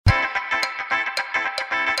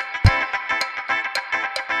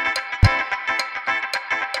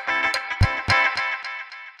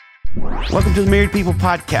Welcome to the Married People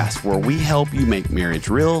Podcast, where we help you make marriage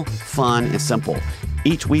real, fun, and simple.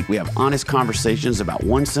 Each week, we have honest conversations about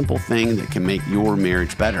one simple thing that can make your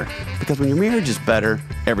marriage better. Because when your marriage is better,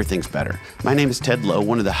 everything's better. My name is Ted Lowe,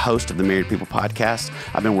 one of the hosts of the Married People Podcast.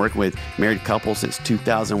 I've been working with married couples since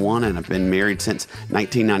 2001, and I've been married since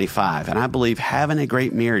 1995. And I believe having a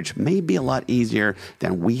great marriage may be a lot easier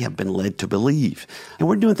than we have been led to believe. And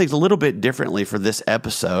we're doing things a little bit differently for this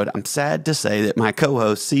episode. I'm sad to say that my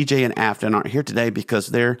co-hosts, CJ and Afton, aren't here today because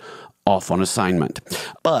they're off on assignment,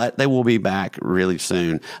 but they will be back really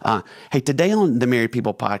soon. Hey, today on the Married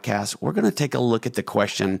People Podcast, we're going to take a look at the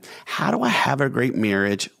question, how do I have a great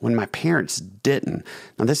marriage when my parents didn't?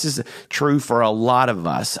 Now, this is true for a lot of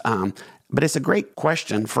us, but it's a great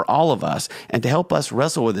question for all of us. And to help us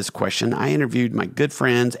wrestle with this question, I interviewed my good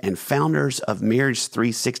friends and founders of Marriage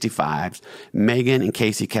 365, Meygan and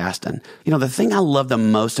Casey Caston. You know, the thing I love the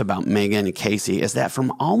most about Meygan and Casey is that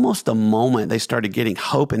from almost the moment they started getting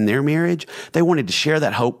hope in their marriage, they wanted to share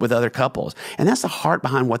that hope with other couples. And that's the heart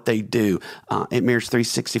behind what they do at Marriage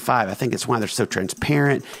 365. I think it's why they're so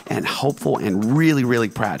transparent and hopeful and really, really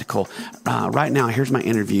practical. Right now, here's my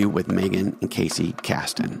interview with Meygan and Casey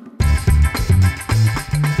Caston.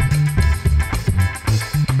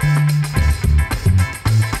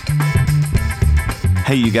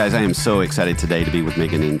 Hey, you guys, I am so excited today to be with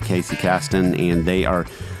Meygan and Casey Caston, and they are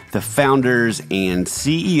the founders and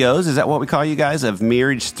CEOs, is that what we call you guys, of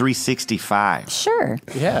Marriage 365? Sure.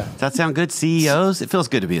 Yeah. Does that sound good, CEOs? It feels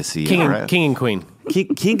good to be a CEO, right? King and queen.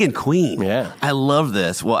 King and queen. Yeah. I love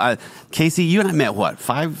this. Well, Casey, you and I met, what,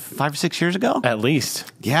 6 years ago? At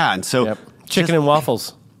least. Yeah, and so... Yep. Chicken and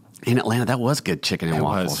waffles. In Atlanta, that was good chicken and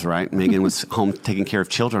waffles, right? Meygan was home taking care of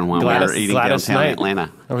children while we were eating downtown in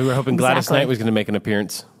Atlanta. And we were hoping Gladys Knight was going to make an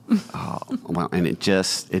appearance. Oh, well, and it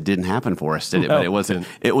didn't happen for us, did it? No, But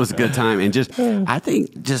it was a good time. And I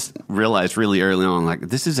think realized really early on, like,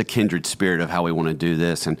 this is a kindred spirit of how we want to do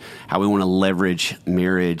this and how we want to leverage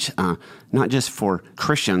marriage, not just for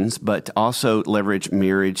Christians, but also leverage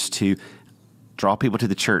marriage to draw people to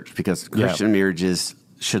the church, because Christian marriages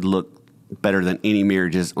should look better than any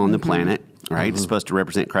marriages on the planet, right? It's supposed to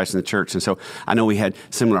represent Christ in the church. And so I know we had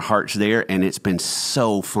similar hearts there, and it's been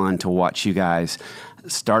so fun to watch you guys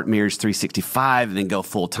start Marriage 365 and then go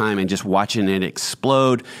full time and just watching it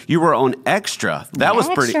explode. You were on Extra. That was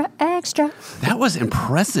Extra. That was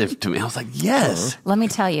impressive to me. I was like, yes. Let me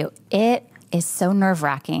tell you, it is so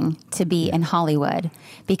nerve-wracking to be in Hollywood,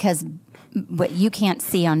 because what you can't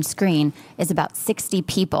see on screen is about 60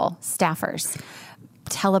 people, staffers,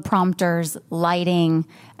 teleprompters, lighting.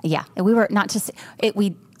 Yeah, we were not just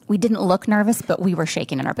we didn't look nervous, but we were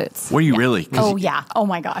shaking in our boots. Were you really? Oh yeah. Oh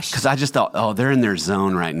my gosh. Because I just thought, oh, they're in their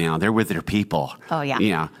zone right now. They're with their people. Oh yeah.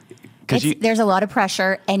 Yeah. There's a lot of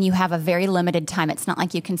pressure, and you have a very limited time. It's not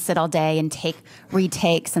like you can sit all day and take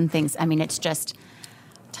retakes and things. I mean, it's just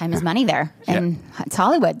time is money there, and it's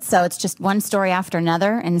Hollywood. So it's just one story after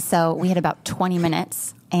another. And so we had about 20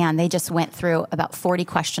 minutes, and they just went through about 40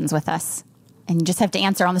 questions with us. And you just have to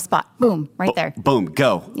answer on the spot. Boom, right there. Boom,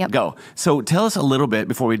 go, Yep. go. So tell us a little bit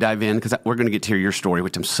before we dive in, because we're going to get to hear your story,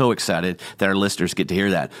 which I'm so excited that our listeners get to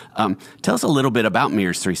hear that. Tell us a little bit about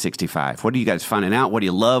Marriage 365. What are you guys finding out? What do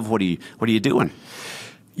you love? What are you doing?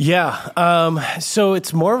 Yeah. So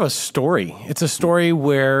it's more of a story. It's a story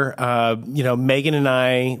where, Meygan and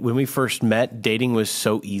I, when we first met, dating was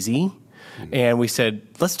so easy. And we said,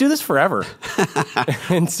 let's do this forever.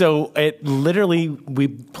 And so we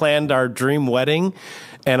planned our dream wedding.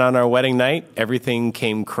 And on our wedding night, everything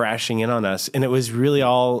came crashing in on us. And it was really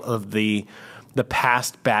all of the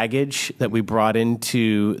past baggage that we brought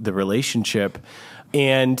into the relationship.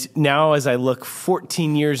 And now as I look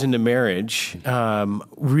 14 years into marriage,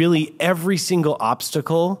 really every single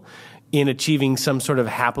obstacle in achieving some sort of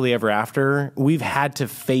happily ever after, we've had to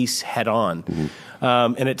face head on.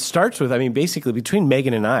 And it starts with, basically between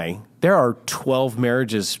Meygan and I, there are 12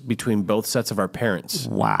 marriages between both sets of our parents.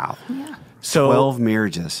 Wow. Yeah. So 12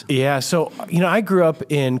 marriages. Yeah. So, I grew up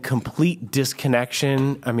in complete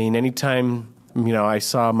disconnection. Anytime, I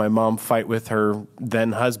saw my mom fight with her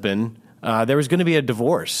then husband, there was going to be a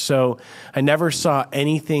divorce. So I never saw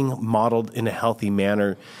anything modeled in a healthy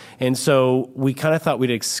manner. And so we kind of thought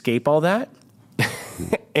we'd escape all that.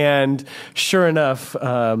 And sure enough,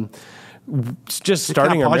 just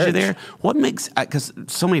starting our marriage. Can I pause you there? What makes, because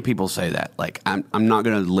so many people say that, like, I'm not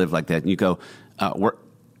going to live like that. And you go, we're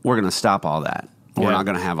going to stop all that. We're not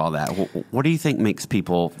going to have all that. What do you think makes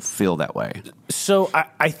people feel that way? So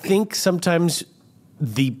I think sometimes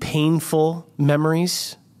the painful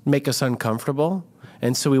memories make us uncomfortable.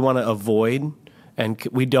 And so we want to avoid and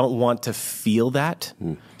we don't want to feel that.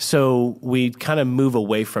 So we kind of move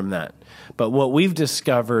away from that. But what we've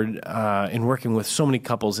discovered in working with so many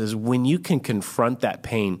couples is when you can confront that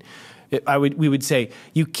pain, we would say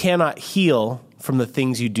you cannot heal from the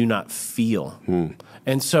things you do not feel.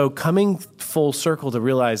 And so coming full circle to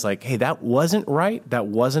realize like, hey, that wasn't right. That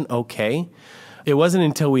wasn't okay. It wasn't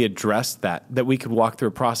until we addressed that we could walk through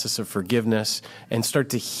a process of forgiveness and start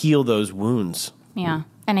to heal those wounds. Yeah.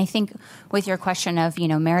 And I think with your question of,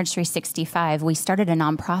 Marriage 365, we started a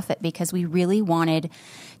nonprofit because we really wanted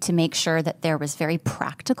to make sure that there was very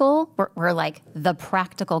practical. We're like the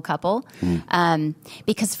practical couple.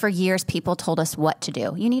 Because for years, people told us what to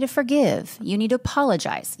do. You need to forgive. You need to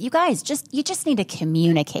apologize. You guys, you just need to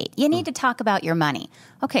communicate. You need to talk about your money.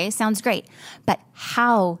 Okay, sounds great. But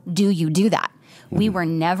how do you do that? We were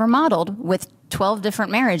never modeled with 12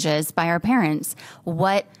 different marriages by our parents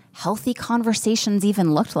what healthy conversations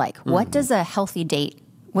even looked like. What does a healthy date,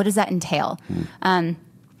 what does that entail?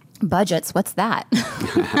 Budgets, what's that?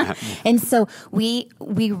 And so we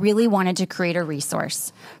really wanted to create a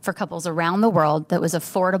resource for couples around the world that was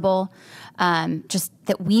affordable, just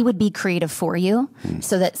that we would be creative for you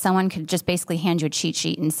so that someone could just basically hand you a cheat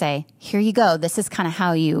sheet and say, here you go. This is kind of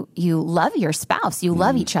how you love your spouse. You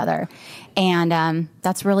love each other. And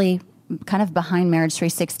that's really kind of behind Marriage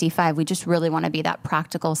 365. We just really want to be that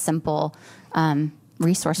practical, simple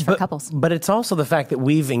resource for couples. But it's also the fact that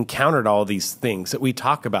we've encountered all these things that we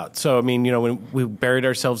talk about. So, I mean, when we buried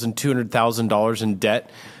ourselves in $200,000 in debt,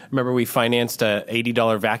 remember we financed a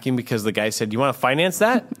 $80 vacuum because the guy said, you want to finance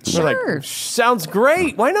that? Sure. We're like, sounds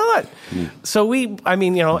great. Why not? So we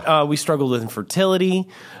struggled with infertility.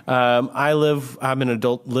 I'm an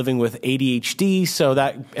adult living with ADHD, so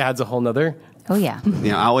that adds a whole nother. Oh, yeah.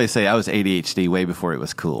 I always say I was ADHD way before it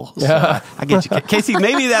was cool. So I get you. Casey,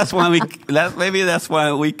 maybe that's why we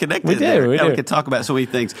connected. We did. We could talk about so many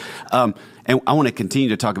things. And I want to continue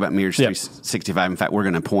to talk about Marriage 365. In fact, we're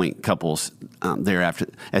going to appoint couples at the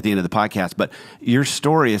end of the podcast. But your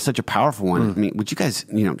story is such a powerful one. I mean, would you guys,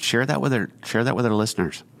 share that with our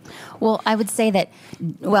listeners? Well, I would say that,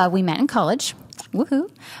 we met in college. Woohoo.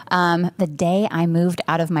 The day I moved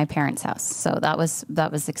out of my parents' house. So that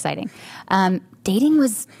was exciting. Dating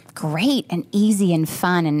was great and easy and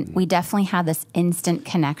fun. And we definitely had this instant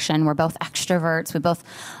connection. We're both extroverts. We both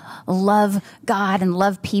love God and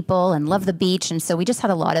love people and love the beach. And so we just had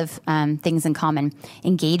a lot of things in common.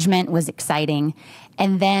 Engagement was exciting.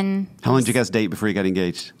 And then... How long did you guys date before you got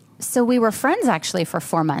engaged? So we were friends actually for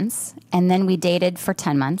 4 months. And then we dated for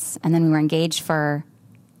 10 months. And then we were engaged for...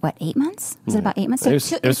 8 months? Was it about 8 months?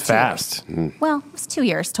 It was fast. Well, it was 2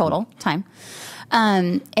 years total time.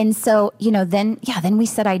 And so, then we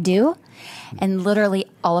said I do. And literally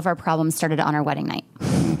all of our problems started on our wedding night.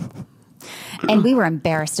 And we were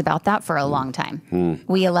embarrassed about that for a long time.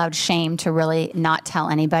 We allowed shame to really not tell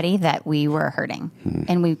anybody that we were hurting.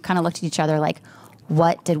 And we kind of looked at each other like,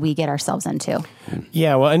 what did we get ourselves into?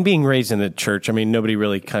 Yeah, well, and being raised in the church, I mean, nobody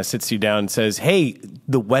really kind of sits you down and says, hey,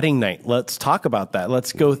 the wedding night, let's talk about that.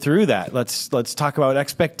 Let's go through that. Let's talk about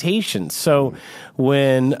expectations. So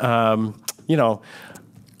when,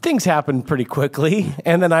 things happened pretty quickly.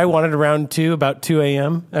 And then I wanted around about 2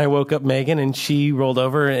 a.m. I woke up Meygan and she rolled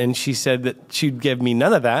over and she said that she'd give me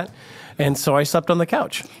none of that. And so I slept on the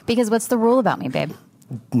couch. Because what's the rule about me, babe?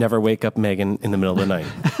 Never wake up Meygan in the middle of the night.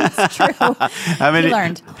 That's true. He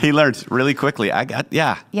learned. He learned really quickly.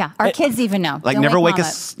 Yeah. Our kids even know. Like never wake a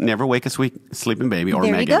sleeping baby or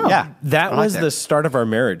there Meygan. You go. Yeah. That was the start of our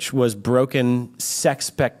marriage, was broken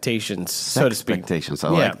sexpectations, so to speak. Expectations. I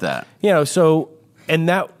like that.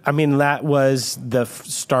 That was the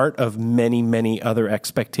start of many, many other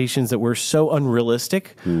expectations that were so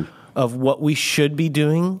unrealistic of what we should be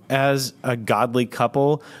doing as a godly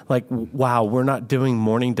couple. Like, wow, we're not doing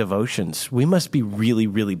morning devotions. We must be really,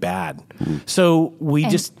 really bad. So we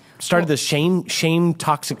just started the shame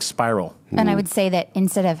toxic spiral. And I would say that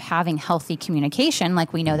instead of having healthy communication,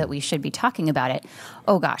 like we know that we should be talking about it,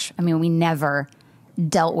 we never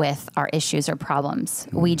dealt with our issues or problems.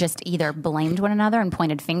 We just either blamed one another and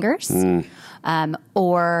pointed fingers,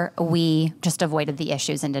 or we just avoided the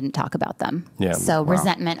issues and didn't talk about them. Yeah. So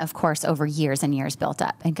resentment, of course, over years and years built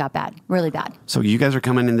up and got bad, really bad. So you guys are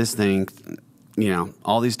coming in this thing,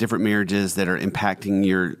 all these different marriages that are impacting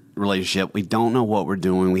your relationship. We don't know what we're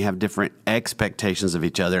doing. We have different expectations of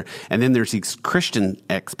each other. And then there's these Christian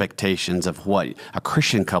expectations of what a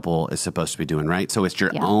Christian couple is supposed to be doing, right? So it's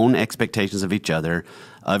your own expectations of each other,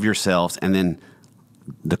 of yourselves, and then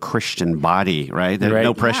the Christian body, right? There's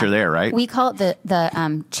no pressure there, right? We call it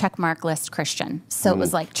the check mark list Christian. So it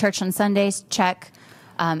was like church on Sundays, check.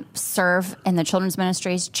 serve in the children's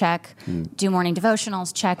ministries, check. Do morning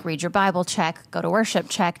devotionals, check. Read your Bible, check. Go to worship,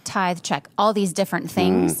 check. Tithe, check. All these different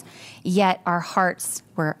things. Yet our hearts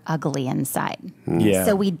were ugly inside. Yeah.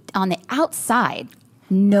 So on the outside,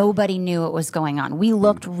 nobody knew what was going on. We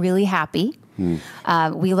looked really happy.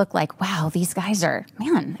 We looked like, wow, these guys are,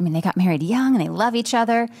 man, I mean, they got married young and they love each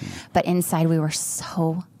other. But inside we were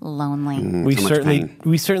so lonely. We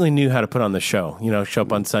certainly knew how to put on the show, show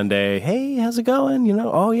up on Sunday. Hey, how's it going?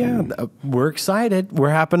 Oh yeah, we're excited.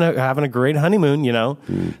 We're having a great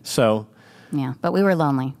honeymoon, so. Yeah, but we were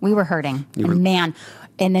lonely. We were hurting.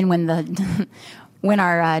 And then when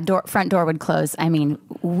our front door would close, I mean,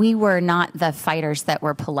 we were not the fighters that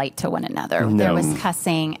were polite to one another. No. There was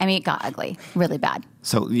cussing. I mean, it got ugly, really bad.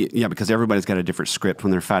 So, yeah, because everybody's got a different script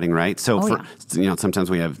when they're fighting, right? So,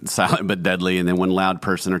 sometimes we have silent but deadly, and then one loud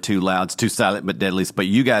person or two louds, two silent but deadlies. But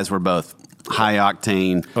you guys were both high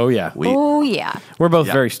octane. Oh, yeah. We're both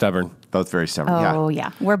very stubborn. Both very stubborn. Oh,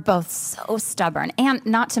 yeah. We're both so stubborn. And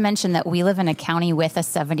not to mention that we live in a county with a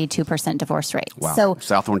 72% divorce rate. Wow. So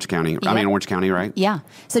South Orange County. I mean, Orange County, right? Yeah.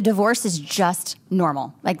 So divorce is just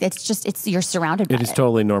normal. Like you're surrounded by it. It is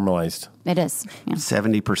totally normalized. It is. Yeah.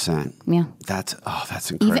 70%. Yeah. That's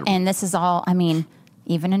incredible. And this is all, I mean,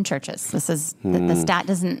 even in churches. This is, the stat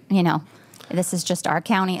doesn't, this is just our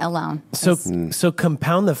county alone. So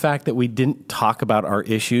compound the fact that we didn't talk about our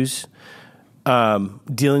issues.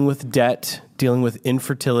 Dealing with debt, dealing with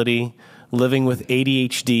infertility, living with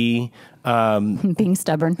ADHD, being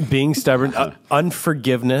stubborn,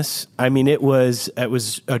 unforgiveness. I mean, it was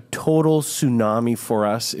a total tsunami for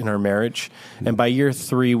us in our marriage. And by year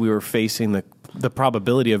 3, we were facing the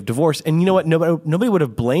probability of divorce. And you know what? Nobody would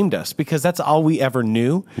have blamed us, because that's all we ever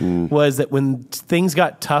knew was that when things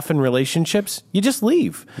got tough in relationships, you just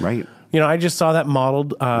leave. Right. I just saw that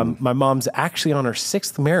modeled. My mom's actually on her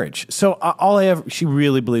 6th marriage. So she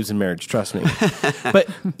really believes in marriage, trust me. But,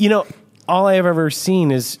 all I have ever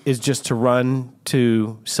seen is just to run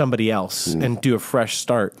to somebody else and do a fresh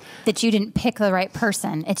start. That you didn't pick the right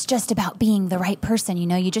person. It's just about being the right person.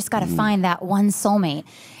 You just got to find that one soulmate.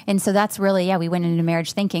 And so that's really, we went into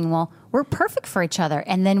marriage thinking, well, we're perfect for each other.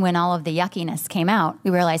 And then when all of the yuckiness came out, we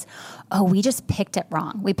realized, we just picked it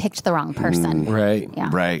wrong. We picked the wrong person. Right. Yeah.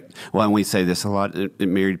 Right. Well, and we say this a lot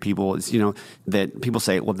in married people. Is that people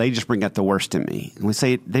say, well, they just bring out the worst in me. And we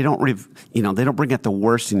say they don't bring out the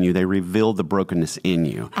worst in you. They reveal the brokenness in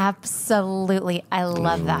you. Absolutely. I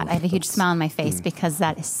love that. I have a huge smile on my face because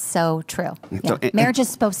that is so true. Yeah. So, marriage is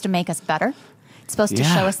supposed to make us better. It's supposed to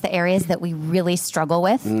show us the areas that we really struggle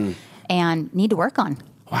with and need to work on.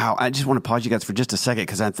 Wow. I just want to pause you guys for just a second,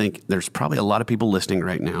 because I think there's probably a lot of people listening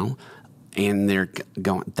right now, and they're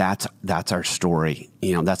going, that's our story.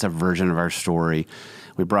 That's a version of our story.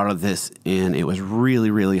 We brought all this in. It was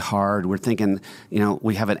really, really hard. We're thinking,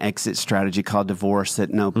 we have an exit strategy called divorce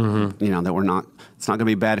that that we're not, it's not going to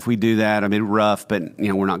be bad if we do that. I mean, rough, but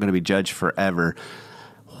we're not going to be judged forever.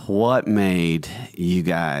 What made you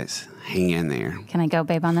guys hang in there? Can I go,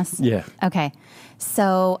 babe, on this? Yeah. Okay.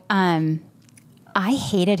 So, I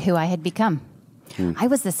hated who I had become. I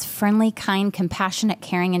was this friendly, kind, compassionate,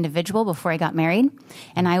 caring individual before I got married.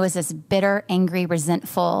 And I was this bitter, angry,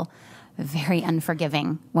 resentful, very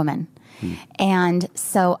unforgiving woman. And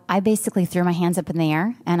so I basically threw my hands up in the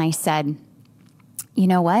air and I said, you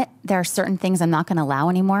know what? There are certain things I'm not going to allow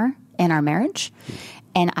anymore in our marriage.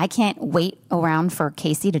 And I can't wait around for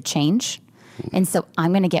Casey to change. And so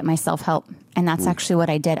I'm going to get myself help. And that's actually what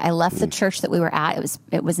I did. I left the church that we were at.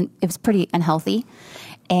 It was pretty unhealthy.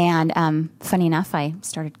 And funny enough, I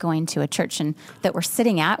started going to a church that we're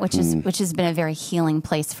sitting at, which has been a very healing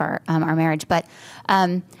place for our marriage. But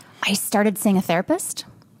I started seeing a therapist.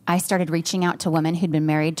 I started reaching out to women who'd been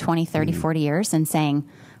married 20, 30, 40 years and saying,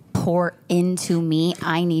 pour into me.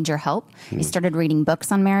 I need your help. I started reading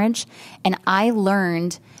books on marriage. And I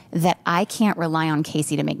learned that I can't rely on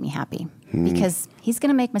Casey to make me happy because he's going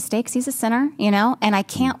to make mistakes. He's a sinner, and I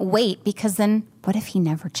can't wait, because then what if he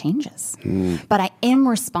never changes? But I am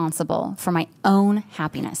responsible for my own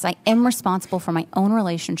happiness. I am responsible for my own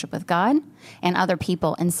relationship with God and other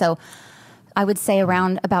people. And so I would say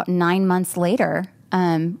around about 9 months later,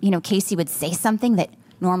 Casey would say something that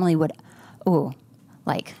normally would,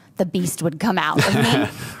 like the beast would come out of me.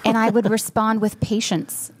 And I would respond with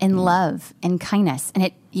patience and love and kindness. And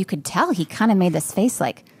you could tell he kind of made this face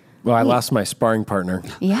like, well, I lost my sparring partner.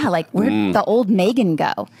 Yeah, like where'd the old Meygan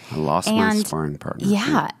go? I lost my sparring partner.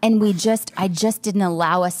 Yeah, and I just didn't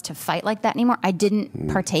allow us to fight like that anymore. I didn't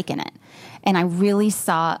partake in it. And I really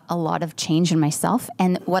saw a lot of change in myself.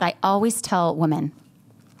 And what I always tell women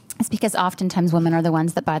It's because oftentimes women are the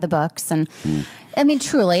ones that buy the books. And I mean,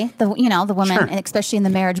 truly, the women, Sure. and especially in the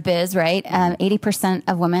marriage biz, right? 80%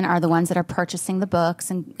 of women are the ones that are purchasing the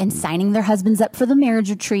books and signing their husbands up for the marriage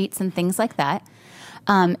retreats and things like that.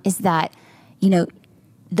 Is that,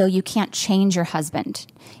 though you can't change your husband,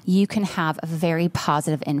 you can have a very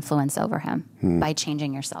positive influence over him by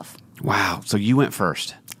changing yourself. Wow. So you went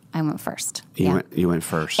first. I went first. You went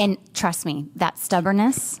first. And trust me, that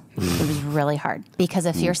stubbornness, it was really hard. Because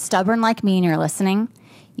if you're stubborn like me and you're listening,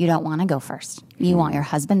 you don't want to go first. You want your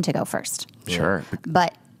husband to go first. Sure.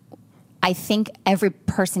 But I think every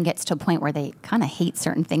person gets to a point where they kind of hate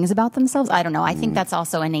certain things about themselves. I don't know. I think that's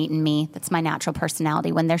also innate in me. That's my natural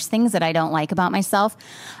personality. When there's things that I don't like about myself,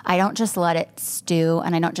 I don't just let it stew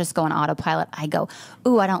and I don't just go on autopilot. I go,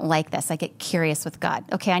 ooh, I don't like this. I get curious with God.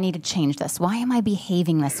 Okay, I need to change this. Why am I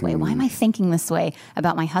behaving this way? Why am I thinking this way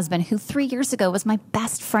about my husband, who 3 years ago was my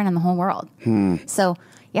best friend in the whole world? So,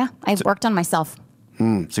 yeah, I've worked on myself.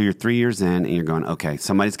 So you're 3 years in and you're going, okay,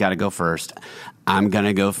 somebody's got to go first. I'm going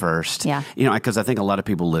to go first. Yeah. Because I think a lot of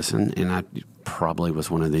people listen, and I probably was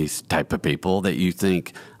one of these type of people that you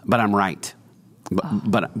think, but I'm right.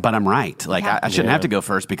 But I'm right. Like, Yeah. I shouldn't have to go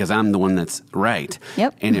first because I'm the one that's right.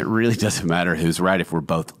 Yep. And it really doesn't matter who's right if we're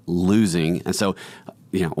both losing. And so,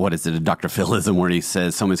 what is it, a Dr. Philism where he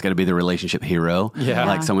says someone's got to be the relationship hero? Yeah.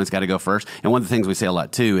 Like someone's got to go first. And one of the things we say a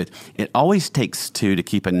lot too, it always takes two to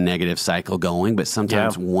keep a negative cycle going, but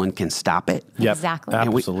sometimes one can stop it. Yep. Exactly.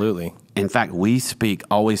 Absolutely. In fact, we speak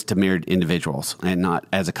always to married individuals and not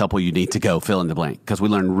as a couple you need to go fill in the blank, because we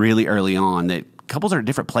learned really early on that couples are at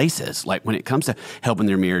different places, like when it comes to helping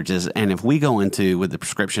their marriages. And if we go into with the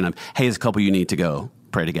prescription of, hey, as a couple you need to go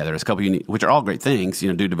pray together, as a couple you need, which are all great things,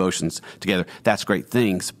 do devotions together, that's great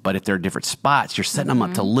things. But if they're different spots, you're setting them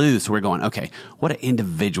up to lose. So we're going, okay, what are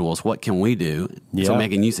individuals? What can we do? Yeah. So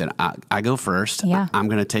Meygan, you said, I go first. Yeah. I'm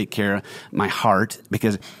going to take care of my heart,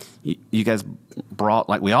 because you guys brought,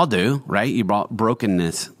 like we all do, right? You brought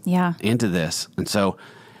brokenness into this. And so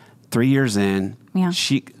 3 years in,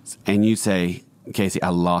 and you say, Casey, I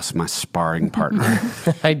lost my sparring partner.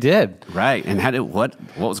 I did. Right. And what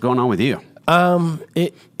was going on with you?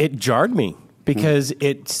 It jarred me because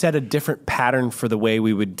it set a different pattern for the way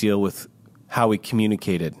we would deal with how we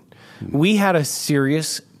communicated. We had a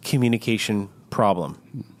serious communication problem.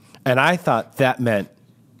 And I thought that meant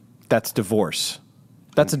that's divorce.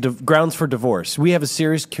 That's grounds for divorce. We have a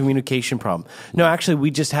serious communication problem. No, actually,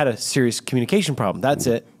 we just had a serious communication problem. That's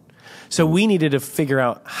it. So we needed to figure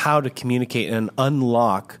out how to communicate and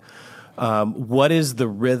unlock what is the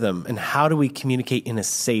rhythm and how do we communicate in a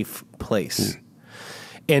safe place.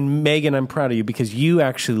 And Meygan, I'm proud of you because you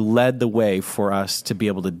actually led the way for us to be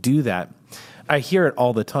able to do that. I hear it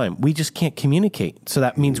all the time. We just can't communicate. So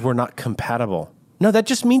that means we're not compatible. No, that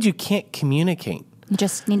just means you can't communicate. You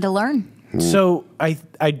just need to learn. So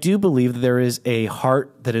I do believe that there is a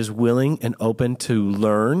heart that is willing and open to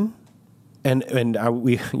learn. And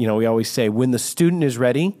we always say, when the student is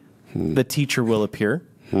ready, the teacher will appear.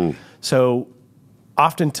 So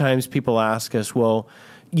oftentimes people ask us, well,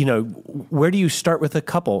 where do you start with a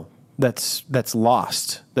couple that's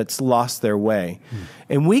lost their way?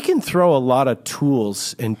 And we can throw a lot of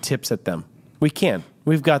tools and tips at them. We can.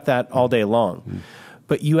 We've got that all day long.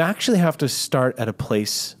 But you actually have to start at a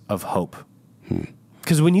place of hope.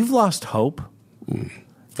 Because when you've lost hope,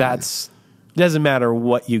 doesn't matter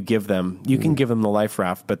what you give them. You can give them the life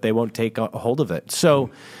raft, but they won't take a hold of it. So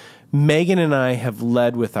Meygan and I have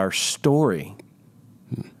led with our story,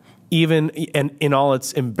 even in all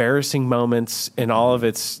its embarrassing moments, in all of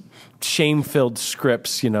its shame-filled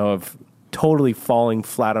scripts, of totally falling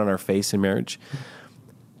flat on our face in marriage,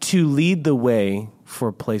 to lead the way for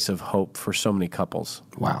a place of hope for so many couples.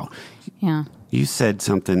 Wow. Yeah. You said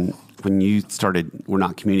something when you started, we're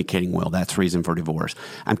not communicating well. That's reason for divorce.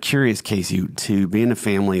 I'm curious, Casey, to be in a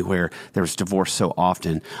family where there's divorce so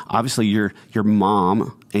often. Obviously, your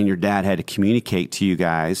mom and your dad had to communicate to you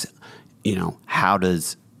guys, how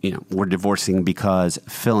does, we're divorcing because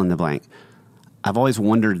fill in the blank. I've always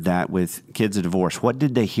wondered that with kids of divorce. What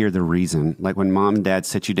did they hear the reason? Like when mom and dad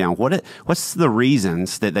sit you down, what's the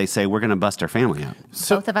reasons that they say we're going to bust our family up?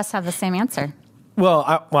 Both of us have the same answer. Well,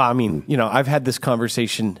 I've had this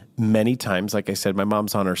conversation many times. Like I said, my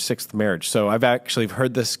mom's on her 6th marriage. So I've actually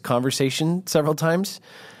heard this conversation several times.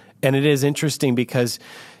 And it is interesting because,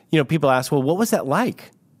 people ask, well, what was that like?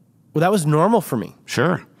 Well, that was normal for me.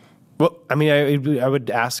 Sure. Well, I would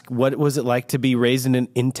ask, what was it like to be raised in an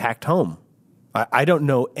intact home? I don't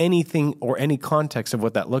know anything or any context of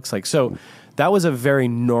what that looks like. So that was a very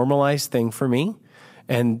normalized thing for me.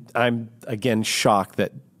 And I'm, again, shocked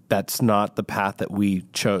that that's not the path that we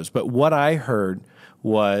chose. But what I heard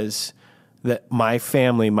was that my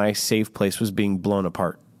family, my safe place, was being blown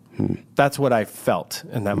apart. That's what I felt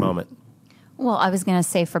in that moment. Well, I was going to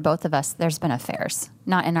say for both of us, there's been affairs,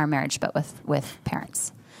 not in our marriage, but with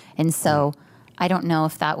parents. And so I don't know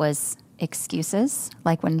if that was excuses,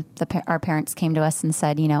 like when our parents came to us and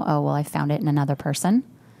said, oh, well, I found it in another person.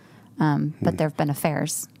 But there have been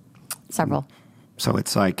affairs, several. So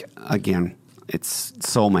it's like, again, it's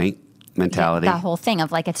soulmate mentality. That whole thing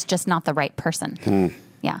of like, it's just not the right person.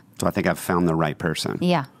 Yeah. So I think I've found the right person.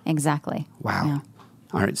 Yeah, exactly. Wow. Yeah.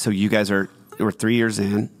 All right. So you guys we're 3 years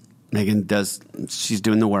in. Meygan she's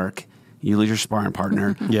doing the work. You lose your sparring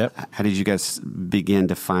partner. Yep. How did you guys begin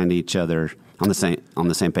to find each other on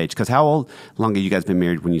the same page? Because how long have you guys been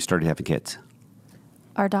married when you started having kids?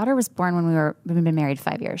 Our daughter was born when we've been married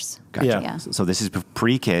 5 years. Gotcha. Yeah. So this is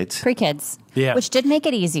pre-kids. Pre-kids. Yeah. Which did make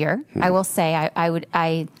it easier. I will say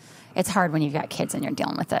it's hard when you've got kids and you're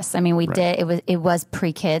dealing with this. I mean, it was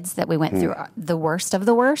pre-kids that we went through the worst of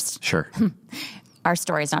the worst. Sure. Our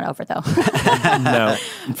story's not over though. No.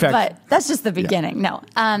 In fact, but that's just the beginning. No.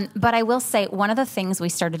 But I will say one of the things we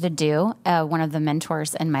started to do, one of the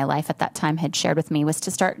mentors in my life at that time had shared with me, was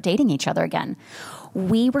to start dating each other again.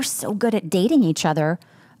 We were so good at dating each other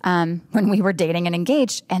when we were dating and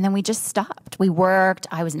engaged, and then we just stopped. We worked.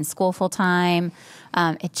 I was in school full time.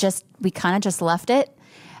 We kind of just left it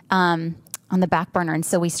on the back burner. And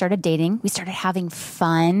so we started dating. We started having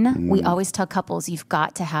fun. We always tell couples, you've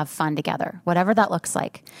got to have fun together, whatever that looks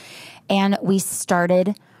like. And we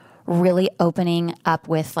started really opening up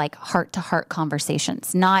with like heart-to-heart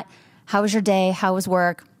conversations, not how was your day, how was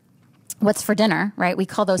work, what's for dinner, right? We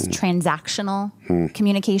call those transactional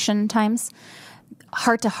communication times.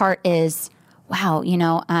 Heart-to-heart is, wow,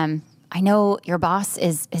 I know your boss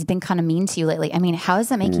has been kind of mean to you lately. I mean, how is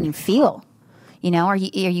that making you feel? Are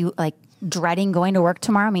you like dreading going to work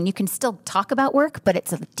tomorrow? I mean, you can still talk about work, but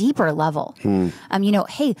it's a deeper level.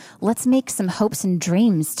 Hey, let's make some hopes and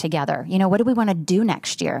dreams together. What do we want to do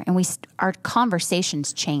next year? And our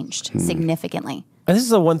conversations changed significantly. And this is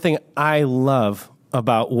the one thing I love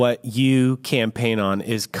about what you campaign on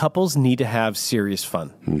is couples need to have serious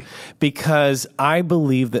fun. Because I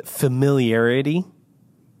believe that familiarity,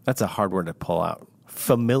 that's a hard word to pull out.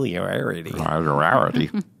 Familiarity.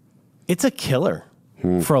 It's a killer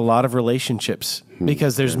for a lot of relationships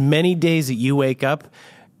because there's many days that you wake up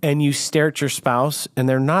and you stare at your spouse and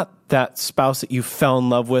they're not that spouse that you fell in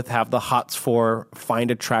love with, have the hots for, find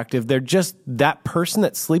attractive. They're just that person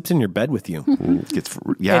that sleeps in your bed with you. And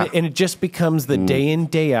it just becomes the day in,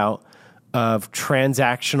 day out of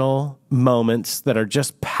transactional moments that are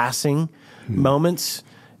just passing moments.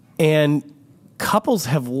 And couples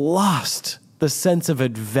have lost the sense of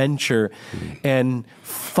adventure and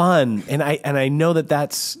fun. And I know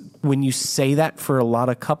that's when you say that for a lot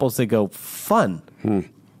of couples, they go, fun.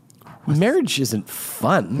 Marriage isn't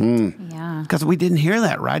fun. Yeah. Because we didn't hear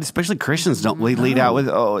that, right? Especially Christians don't lead out with,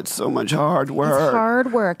 oh, it's so much hard work.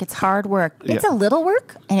 It's hard work. It's a little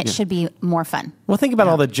work, and it should be more fun. Well, think about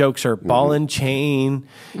all the jokes are ball and chain.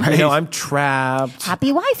 Right. I'm trapped.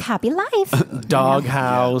 Happy wife, happy life.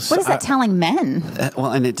 Doghouse. What is that telling men?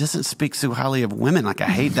 And it doesn't speak so highly of women. Like, I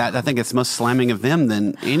hate that. I think it's most slamming of them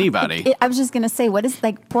than anybody. I was just going to say,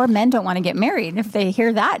 poor men don't want to get married if they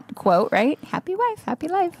hear that quote, right? Happy wife, happy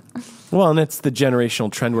life. Well, and it's the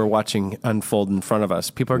generational trend we're watching unfold in front of us.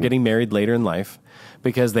 People are getting married later in life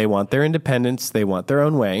because they want their independence, they want their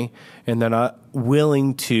own way, and they're not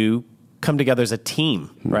willing to come together as a team,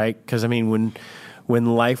 right? Because, when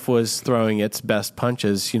life was throwing its best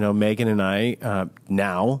punches, Meygan and I,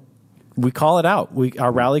 now, we call it out.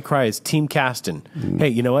 Our rally cry is Team Caston. Hey,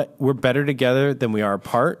 you know what? We're better together than we are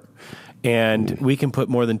apart, and we can put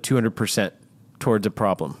more than 200% towards a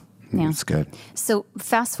problem. Yeah. That's good. So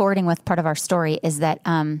fast forwarding with part of our story is that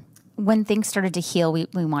when things started to heal, we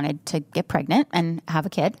wanted to get pregnant and have a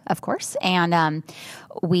kid, of course. And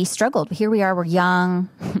we struggled. Here we are, we're young,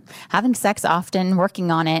 having sex often,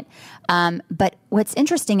 working on it. But what's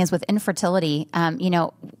interesting is with infertility,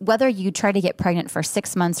 whether you try to get pregnant for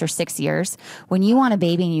 6 months or 6 years, when you want a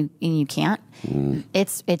baby and you can't,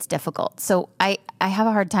 it's difficult. So I have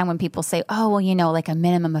a hard time when people say, oh, well, like a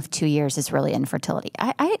minimum of 2 years is really infertility.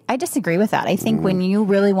 I disagree with that. I think when you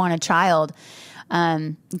really want a child,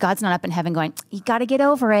 God's not up in heaven going, you got to get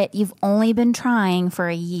over it. You've only been trying for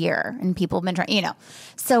a year and people have been trying,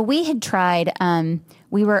 So we had tried,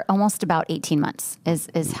 we were almost about 18 months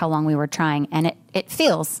is how long we were trying. And it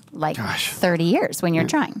feels like 30 years when you're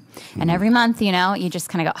trying. And every month, you just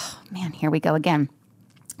kind of go, oh man, here we go again.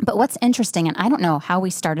 But what's interesting, and I don't know how we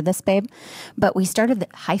started this, babe, but we started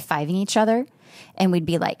high-fiving each other, and we'd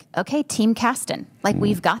be like, okay, Team Caston, like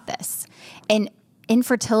we've got this. And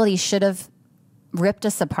infertility should have ripped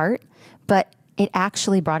us apart, but it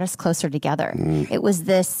actually brought us closer together. It was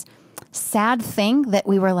this sad thing that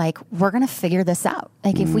we were like, we're going to figure this out.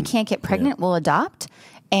 Like if we can't get pregnant, we'll adopt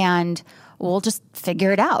and we'll just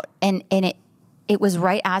figure it out. And it was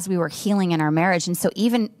right as we were healing in our marriage. And so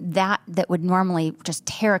even that would normally just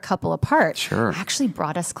tear a couple apart actually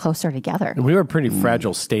brought us closer together. And we were a pretty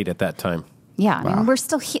fragile state at that time. Yeah. I mean, we're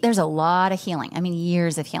still, there's a lot of healing. I mean,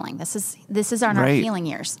 years of healing. This is our healing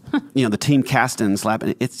years. The Team Caston slap,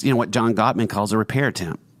 it's, what John Gottman calls a repair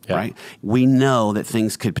attempt. Yeah. Right. We know that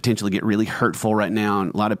things could potentially get really hurtful right now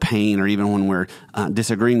and a lot of pain, or even when we're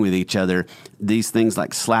disagreeing with each other. These things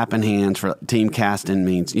like slapping hands for Team Caston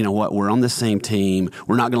means, we're on the same team.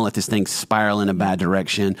 We're not going to let this thing spiral in a bad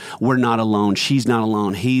direction. We're not alone. She's not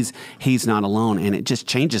alone. He's not alone. And it just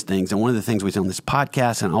changes things. And one of the things we say on this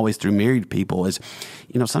podcast and always through married people is,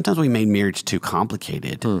 sometimes we made marriage too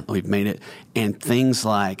complicated. We've made it, and things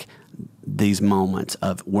like these moments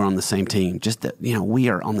of we're on the same team, just that, we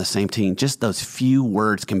are on the same team. Just those few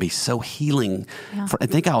words can be so healing. Yeah. I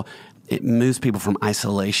think how it moves people from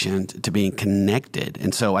isolation to being connected.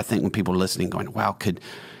 And so I think when people are listening going, wow, could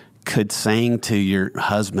saying to your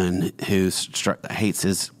husband who hates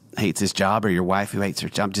his job, or your wife who hates her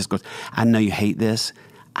job, just goes, I know you hate this.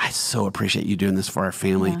 I so appreciate you doing this for our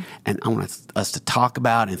family. Yeah. And I want us to talk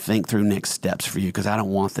about and think through next steps for you, because I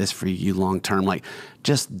don't want this for you long term. Like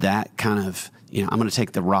just that kind of, I'm going to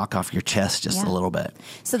take the rock off your chest just a little bit.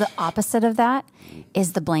 So the opposite of that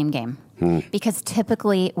is the blame game. Because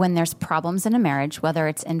typically when there's problems in a marriage, whether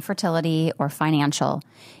it's infertility or financial,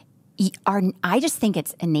 I just think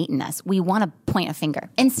it's innate in us. We want to point a finger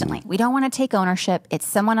instantly. We don't want to take ownership. It's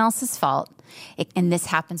someone else's fault. And this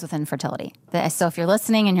happens with infertility. So if you're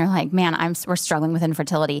listening and you're like, man, we're struggling with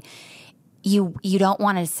infertility, you don't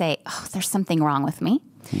want to say, oh, there's something wrong with me.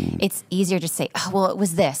 It's easier to say, oh, well, it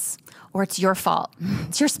was this, or it's your fault.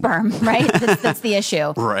 It's your sperm, right? That's the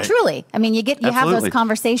issue. Right. Truly. I mean, you have those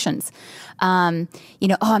conversations. Oh,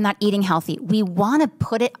 I'm not eating healthy. We want to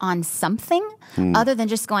put it on something other than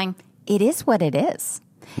just going, it is what it is.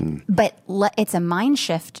 But it's a mind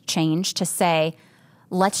shift change to say,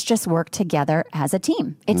 let's just work together as a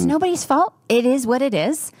team. It's nobody's fault. It is what it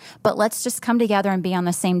is. But let's just come together and be on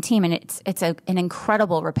the same team. And it's an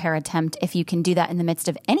incredible repair attempt if you can do that in the midst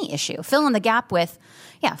of any issue. Fill in the gap with,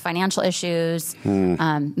 financial issues,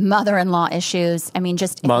 mother-in-law issues. I mean,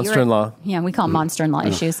 just monster-in-law. We call them monster-in-law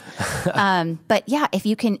issues. But if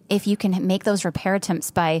you can make those repair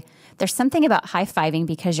attempts there's something about high-fiving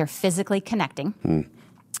because you're physically connecting.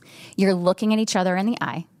 You're looking at each other in the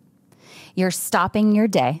eye. You're stopping your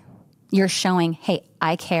day. You're showing, hey,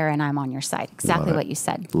 I care and I'm on your side. Exactly what you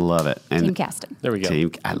said. Love it. And Team Caston. There we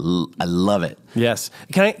go. I love it. Yes.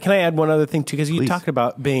 Can I add one other thing too? Because you talked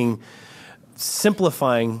about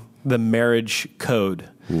simplifying the marriage code.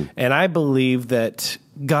 And I believe that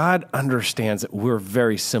God understands that we're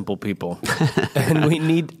very simple people and we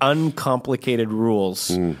need uncomplicated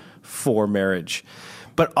rules for marriage.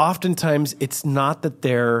 But oftentimes it's not that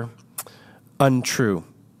they're untrue,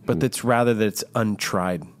 but it's rather that it's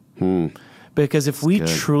untried. Because if we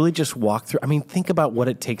truly just walk through, think about what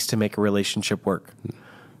it takes to make a relationship work.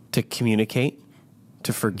 To communicate,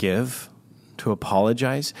 to forgive, to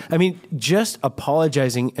apologize. Just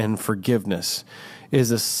apologizing and forgiveness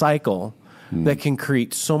is a cycle that can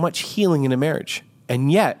create so much healing in a marriage.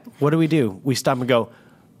 And yet, what do? We stop and go,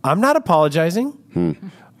 I'm not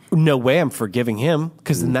apologizing. No way I'm forgiving him,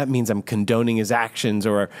 because then that means I'm condoning his actions,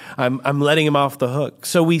 or I'm letting him off the hook.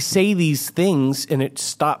 So we say these things and it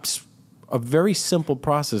stops a very simple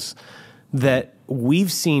process that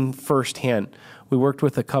we've seen firsthand. We worked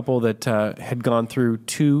with a couple that had gone through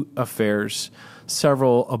 2 affairs,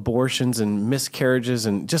 several abortions and miscarriages,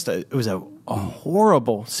 and it was a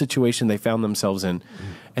horrible situation they found themselves in.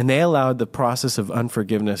 And they allowed the process of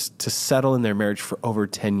unforgiveness to settle in their marriage for over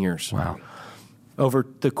 10 years. Wow. Over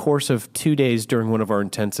the course of 2 days during one of our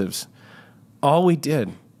intensives, all we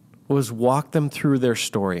did was walk them through their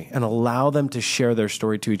story and allow them to share their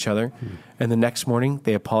story to each other. And the next morning,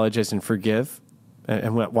 they apologize and forgive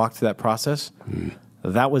and walked through that process.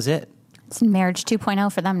 That was it. It's marriage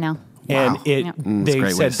 2.0 for them now. And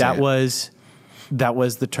they said that was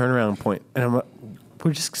the turnaround point. And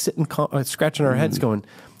we're just sitting, scratching our heads going,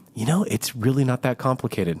 it's really not that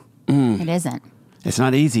complicated. It isn't. It's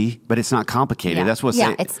not easy, but it's not complicated. Yeah. That's what's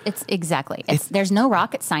it's exactly. There's no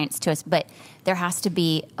rocket science to us, but there has to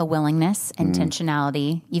be a willingness,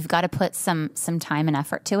 intentionality. You've got to put some time and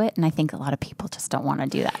effort to it, and I think a lot of people just don't want to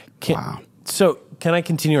do that. Wow. So can I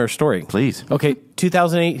continue our story? Please. Okay,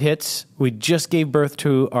 2008 hits. We just gave birth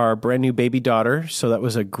to our brand new baby daughter, so that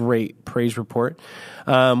was a great praise report.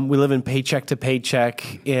 We live in paycheck to paycheck,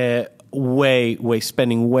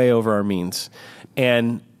 spending way over our means.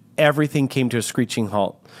 And everything came to a screeching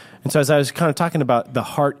halt. And so as I was kind of talking about the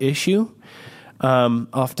heart issue,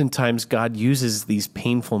 oftentimes God uses these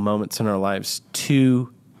painful moments in our lives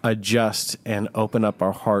to adjust and open up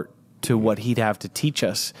our heart to what he'd have to teach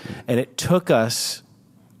us. And it took us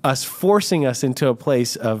forcing us into a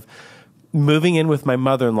place of moving in with my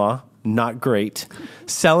mother-in-law, not great,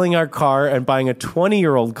 selling our car and buying a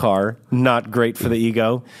 20-year-old car, not great for the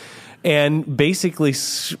ego. And basically,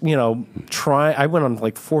 I went on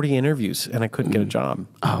like 40 interviews and I couldn't get a job.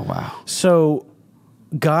 Oh, wow. So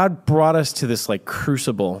God brought us to this like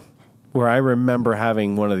crucible where I remember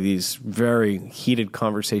having one of these very heated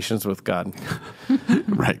conversations with God.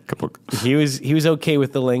 Right. He was okay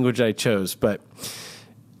with the language I chose, but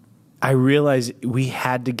I realized we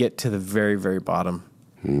had to get to the very, very bottom.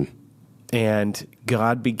 And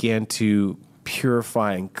God began to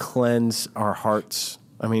purify and cleanse our hearts.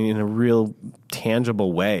 I mean, in a real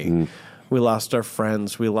tangible way. We lost our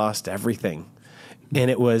friends. We lost everything.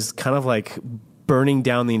 And it was kind of like burning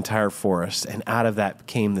down the entire forest. And out of that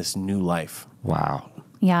came this new life. Wow.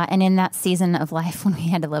 Yeah. And in that season of life when we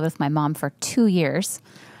had to live with my mom for 2 years,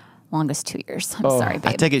 longest 2 years. I'm sorry,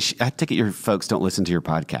 babe. I take it your folks don't listen to your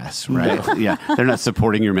podcasts, right? No. Yeah. They're not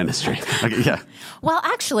supporting your ministry. Okay, yeah. Well,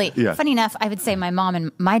 actually, funny enough, I would say my mom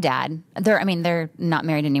and my dad, they're not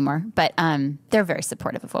married anymore, but they're very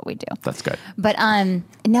supportive of what we do. That's good. But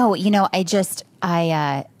no,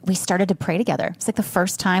 we started to pray together. It's like the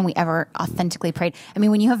first time we ever authentically prayed. I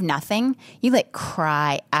mean, when you have nothing, you like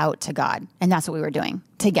cry out to God. And that's what we were doing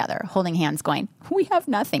together, holding hands going, we have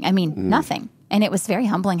nothing. I mean, nothing. And it was very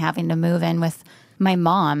humbling having to move in with my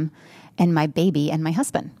mom and my baby and my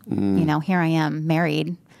husband. Here I am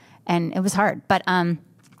married, and it was hard. But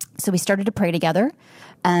so we started to pray together.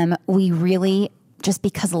 We really, just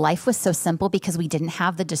because life was so simple, because we didn't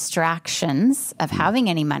have the distractions of having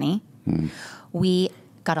any money, we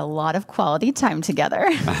got a lot of quality time together.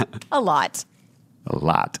 A lot.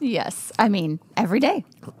 Yes. I mean, every day.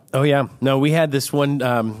 Oh, yeah. No, we had this one,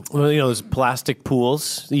 those plastic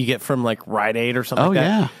pools that you get from like Rite Aid or something like that.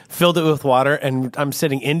 Yeah. Filled it with water, and I'm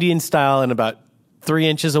sitting Indian style in about 3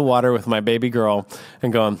 inches of water with my baby girl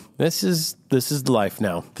and going, this is the life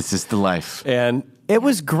now. This is the life. And it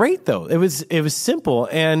was great, though. It was simple.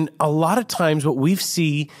 And a lot of times what we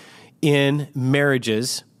see in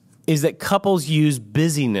marriages is that couples use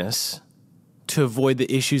busyness to avoid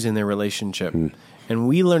the issues in their relationship. And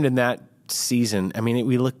we learned in that season, I mean,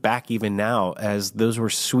 we look back even now as those were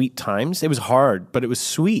sweet times. It was hard, but it was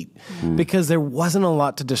sweet because there wasn't a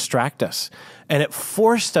lot to distract us. And it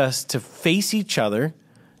forced us to face each other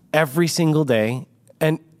every single day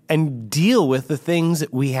and deal with the things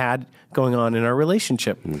that we had going on in our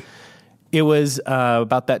relationship. It was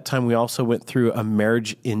about that time we also went through a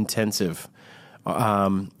marriage intensive. It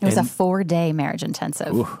was a 4-day marriage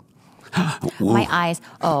intensive. My eyes.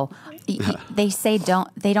 They say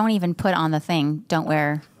they don't even put on the thing, don't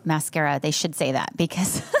wear mascara. They should say that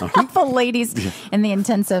because the ladies in the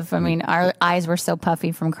intensive, I mean, our eyes were so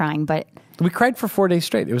puffy from crying, but we cried for 4 days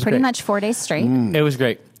straight. It was pretty great. much 4 days straight. It was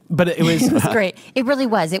great. But it was, it was great. It really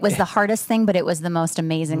was. It was the hardest thing, but it was the most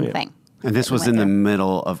amazing thing. And this was in the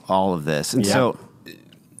middle of all of this. And so,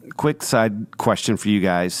 quick side question for you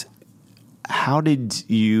guys. How did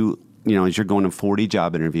you, as you're going to 40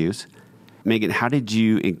 job interviews, Meygan, how did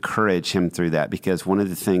you encourage him through that? Because one of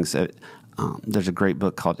the things that there's a great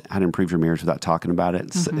book called How to Improve Your Marriage Without Talking About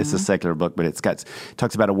It. It's a secular book, but it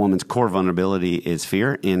talks about a woman's core vulnerability is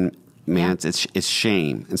fear, and man's it's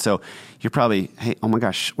shame. And so you're probably, hey, oh my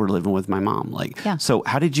gosh, we're living with my mom. So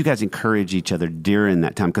how did you guys encourage each other during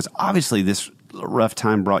that time? Because obviously this rough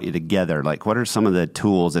time brought you together. Like, what are some of the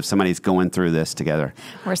tools if somebody's going through this together?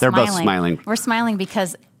 They're both smiling. We're smiling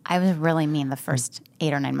because I was really mean the first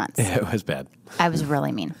 8 or 9 months. It was bad. I was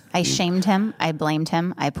really mean. I shamed him. I blamed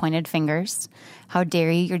him. I pointed fingers. How dare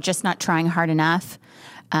you? You're just not trying hard enough.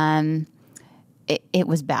 It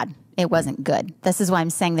was bad. It wasn't good. This is why I'm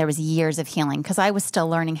saying there was years of healing, because I was still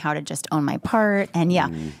learning how to just own my part. And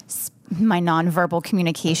my nonverbal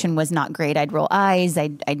communication was not great. I'd roll eyes.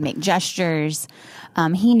 I'd make gestures.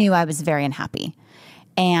 He knew I was very unhappy.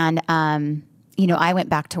 And, I went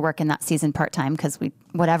back to work in that season part-time because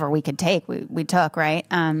whatever we could take, we took, right?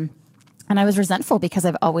 And And I was resentful because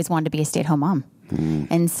I've always wanted to be a stay-at-home mom.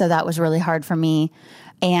 And so that was really hard for me.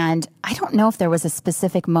 And I don't know if there was a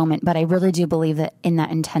specific moment, but I really do believe that in that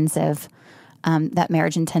intensive, that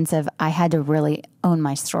marriage intensive, I had to really own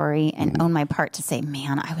my story and own my part to say,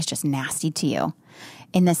 man, I was just nasty to you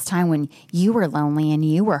in this time when you were lonely and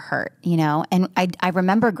you were hurt, you know? And I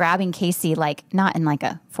remember grabbing Casey, like, not in like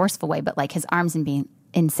a forceful way, but like his arms and being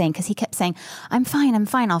insane, because he kept saying, I'm fine,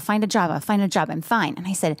 I'll find a job, I'm fine. And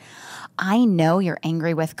I said, I know you're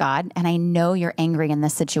angry with God, and I know you're angry in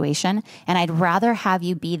this situation, and I'd rather have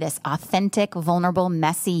you be this authentic, vulnerable,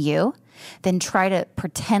 messy you than try to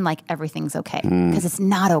pretend like everything's okay, because it's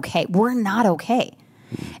not okay. We're not okay.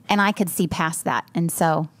 And I could see past that. And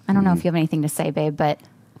so I don't know if you have anything to say, babe, but...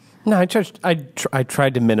 No, I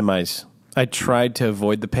tried to minimize. I tried to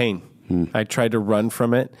avoid the pain. I tried to run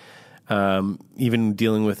from it. Even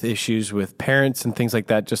dealing with issues with parents and things like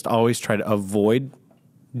that, just always try to avoid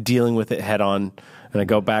dealing with it head on. And I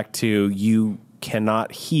go back to, you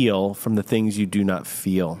cannot heal from the things you do not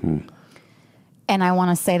feel. And I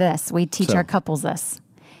want to say this. We teach our couples this,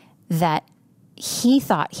 that he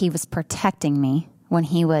thought he was protecting me when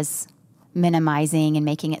he was minimizing and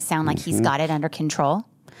making it sound like he's got it under control.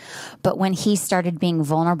 But when he started being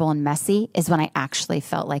vulnerable and messy is when I actually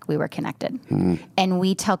felt like we were connected. And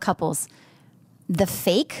we tell couples, the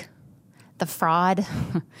fake, the fraud,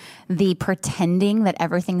 the pretending that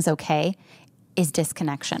everything's okay is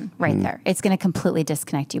disconnection right there. It's going to completely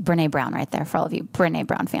disconnect you. Brene Brown right there for all of you Brene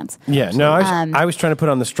Brown fans. Yeah, no, I was trying to put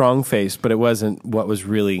on the strong face, but it wasn't what was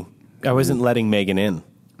really, I wasn't letting Meygan in.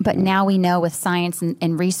 But now we know with science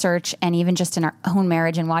and research, and even just in our own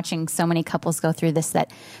marriage and watching so many couples go through this, that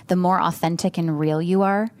the more authentic and real you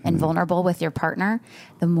are and vulnerable with your partner,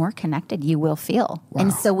 the more connected you will feel. Wow.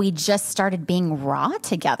 And so we just started being raw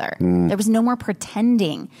together. There was no more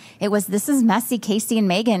pretending. It was, this is messy, Casey and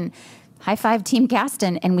Meygan, high five Team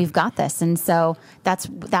Caston, and we've got this. And so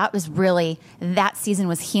that was really, that season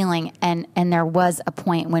was healing. And there was a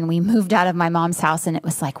point when we moved out of my mom's house, and it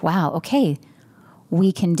was like, wow, okay,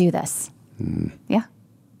 we can do this. Yeah.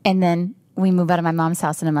 And then we move out of my mom's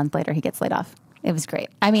house, and a month later he gets laid off. It was great.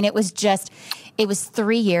 I mean, it was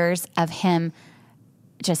 3 years of him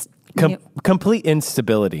just... complete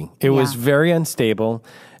instability. It was very unstable.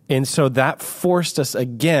 And so that forced us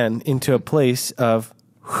again into a place of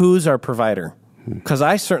who's our provider? Because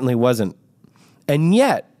I certainly wasn't. And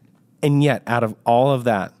yet, out of all of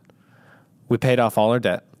that, we paid off all our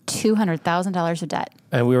debt. $200,000 of debt.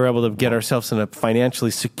 And we were able to get ourselves in a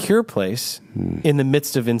financially secure place in the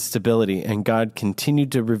midst of instability. And God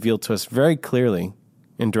continued to reveal to us very clearly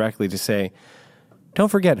and directly to say, don't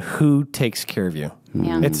forget who takes care of you.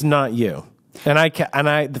 Yeah. It's not you. And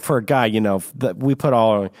I, for a guy, you know, we put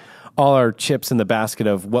all our chips in the basket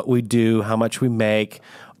of what we do, how much we make,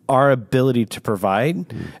 our ability to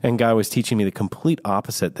provide. And God was teaching me the complete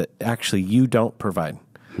opposite, that actually you don't provide.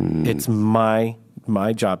 It's my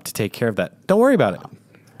job to take care of that. Don't worry about it.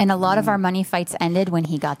 And a lot of our money fights ended when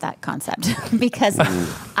he got that concept. because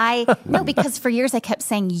because for years I kept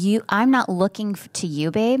saying, I'm not looking to you,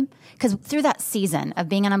 babe. Because through that season of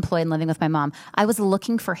being unemployed and living with my mom, I was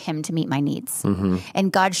looking for him to meet my needs.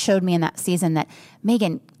 And God showed me in that season that,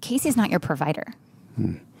 Meygan, Casey's not your provider.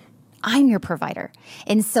 I'm your provider.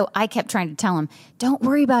 And so I kept trying to tell him, don't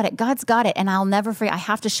worry about it. God's got it. And I'll never forget. I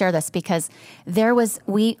have to share this because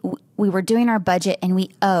we were doing our budget and we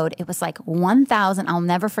owed, it was like $1,000. I'll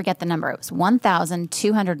never forget the number. It was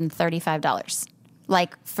 $1,235,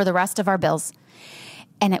 like for the rest of our bills.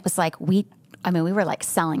 And it was like, we were like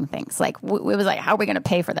selling things. Like it was like, how are we going to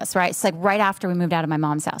pay for this? Right. It's like right after we moved out of my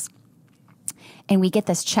mom's house, and we get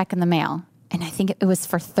this check in the mail. And I think it was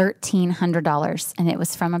for $1,300. And it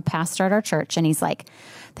was from a pastor at our church. And he's like,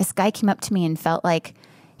 this guy came up to me and felt like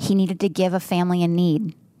he needed to give a family in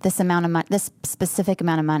need this amount of money, this specific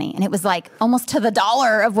amount of money. And it was like almost to the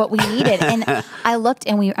dollar of what we needed. And I looked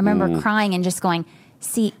and I remember crying and just going,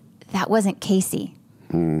 see, that wasn't Casey.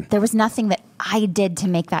 There was nothing that I did to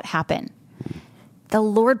make that happen. The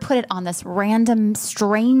Lord put it on this random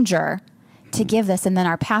stranger to give this, and then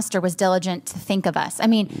our pastor was diligent to think of us. I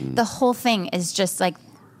mean, the whole thing is just like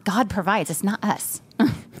God provides. It's not us.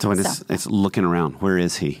 So it's looking around. Where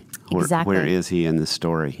is he? Exactly. Where is he in this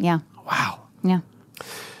story? Yeah. Wow. Yeah.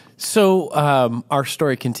 So our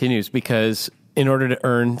story continues because in order to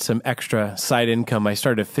earn some extra side income, I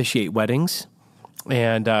started to officiate weddings.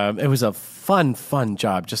 And it was a fun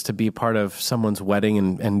job just to be a part of someone's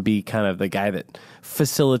wedding and be kind of the guy that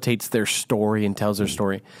facilitates their story and tells their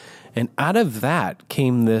story. And out of that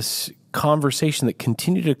came this conversation that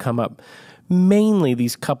continued to come up. Mainly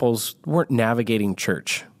these couples weren't navigating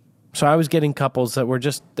church. So I was getting couples that were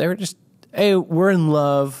just hey, we're in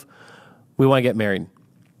love. We want to get married.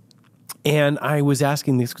 And I was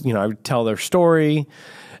asking these, I would tell their story.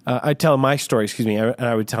 I'd tell my story, and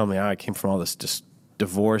I would tell them, I came from all this just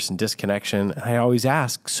divorce and disconnection. And I always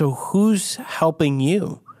ask, so who's helping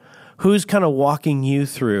you? Who's kind of walking you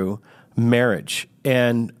through marriage?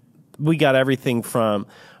 And we got everything from,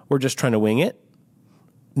 we're just trying to wing it.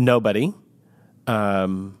 Nobody. I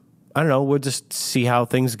don't know. We'll just see how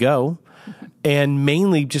things go. And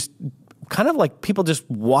mainly just kind of like people just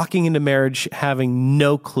walking into marriage having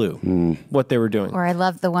no clue what they were doing. Or I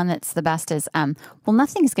love the one that's the best is, well,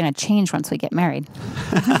 nothing's going to change once we get married.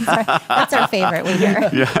 That's our favorite we hear.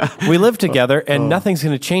 Yeah. We live together and nothing's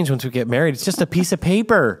going to change once we get married. It's just a piece of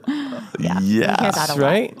paper. Yeah. Yes. We hear that a lot.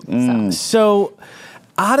 Right? So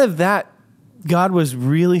out of that, God was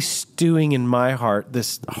really stewing in my heart,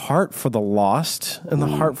 this heart for the lost and the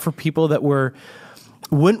heart for people that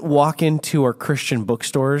wouldn't walk into our Christian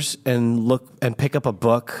bookstores and look and pick up a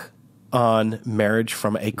book on marriage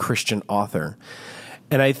from a Christian author.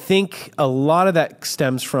 And I think a lot of that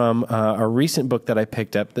stems from a recent book that I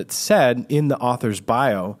picked up that said in the author's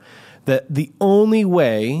bio that the only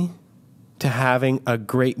way to having a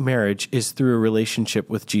great marriage is through a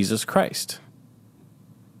relationship with Jesus Christ.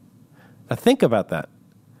 Now think about that.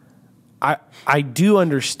 I do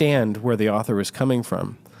understand where the author was coming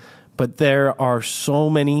from. But there are so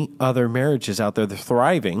many other marriages out there that are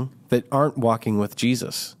thriving that aren't walking with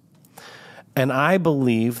Jesus. And I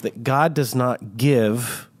believe that God does not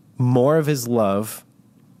give more of his love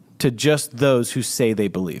to just those who say they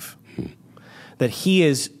believe. That he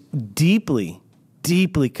is deeply,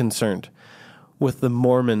 deeply concerned with the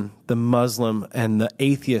Mormon, the Muslim, and the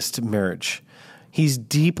atheist marriage. He's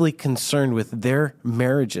deeply concerned with their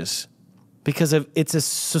marriages because of it's a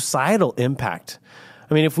societal impact.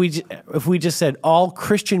 I mean, if we just said all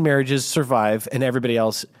Christian marriages survive and everybody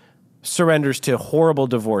else surrenders to horrible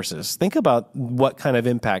divorces, think about what kind of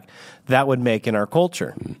impact that would make in our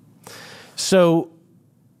culture. So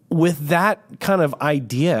with that kind of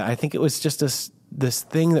idea, I think it was just this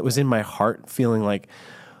thing that was in my heart feeling like,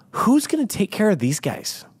 who's going to take care of these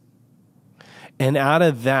guys? And out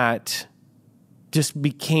of that just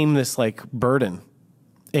became this like burden.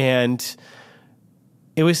 And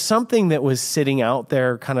it was something that was sitting out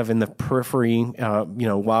there kind of in the periphery,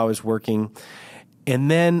 while I was working.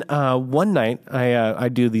 And then one night I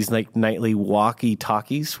do these like nightly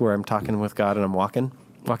walkie-talkies where I'm talking with God and I'm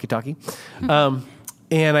walkie-talkie.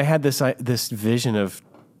 And I had this vision of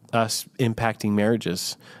us impacting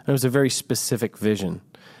marriages. And it was a very specific vision.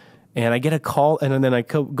 And I get a call, and then I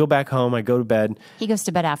go back home. I go to bed. He goes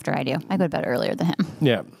to bed after I do. I go to bed earlier than him.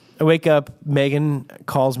 Yeah. I wake up, Meygan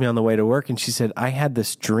calls me on the way to work, and she said, I had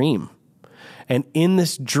this dream. And in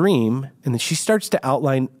this dream, and then she starts to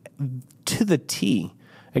outline to the T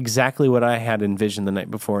exactly what I had envisioned the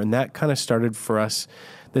night before. And that kind of started for us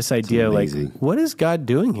this idea like, what is God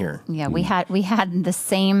doing here? Yeah, we had the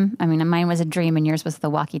same, mine was a dream and yours was the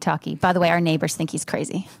walkie-talkie. By the way, our neighbors think he's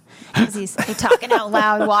crazy because he's talking out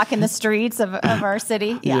loud, walking the streets of our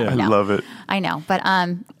city. Yeah, I love it. I know. But,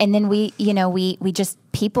 and then we just,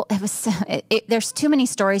 people, there's too many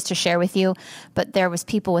stories to share with you, but there was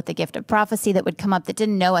people with the gift of prophecy that would come up that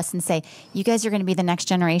didn't know us and say, you guys are going to be the next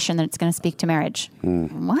generation that's going to speak to marriage.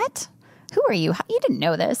 What? Who are you? You didn't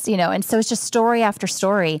know this, And so it's just story after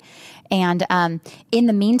story. And in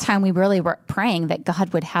the meantime, we really were praying that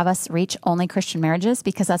God would have us reach only Christian marriages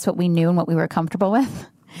because that's what we knew and what we were comfortable with.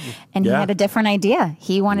 And he had a different idea.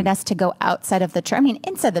 He wanted us to go outside of the church.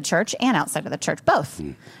 Inside the church and outside of the church, both.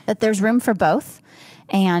 That there's room for both.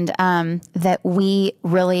 And that we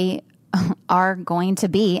really are going to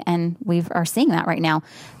be, and we are seeing that right now,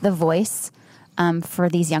 the voice for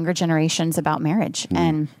these younger generations about marriage.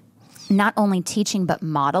 And not only teaching, but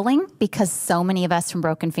modeling, because so many of us from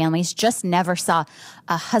broken families just never saw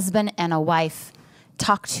a husband and a wife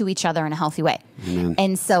talk to each other in a healthy way.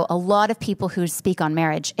 And so a lot of people who speak on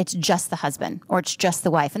marriage, it's just the husband or it's just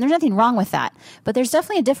the wife. And there's nothing wrong with that, but there's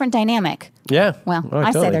definitely a different dynamic. Yeah. Well,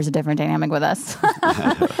 I say there's a different dynamic with us,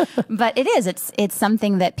 but it is, it's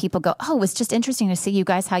something that people go, oh, it's just interesting to see you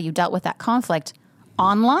guys, how you dealt with that conflict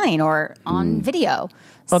online or on video.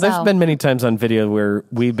 Well, there's been many times on video where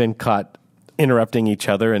we've been caught interrupting each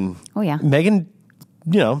other, and Meygan,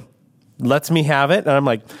 lets me have it, and I'm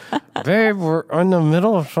like, babe, we're in the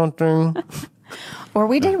middle of something. Or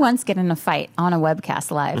we did once get in a fight on a webcast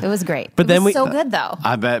live. It was great. But it then was so good, though.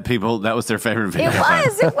 I bet people, that was their favorite video. It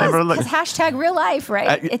was. Because hashtag real life,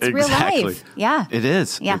 right? It's real life. Yeah. It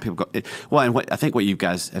is. Yeah. And people go, and I think what you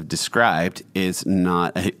guys have described is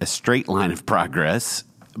not a straight line of progress,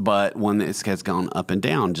 but one that has gone up and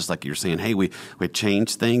down, just like you're saying, hey, we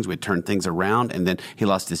changed things, we turned things around, and then he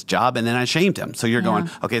lost his job, and then I shamed him. So you're going,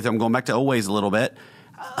 okay, so I'm going back to old ways a little bit.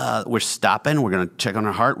 We're stopping. We're going to check on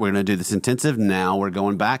our heart. We're going to do this intensive. Now we're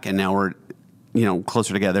going back, and now we're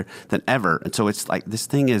closer together than ever. And so it's like, this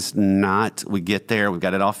thing is not, we get there, we've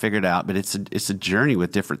got it all figured out, but it's a journey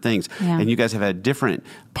with different things. Yeah. And you guys have had different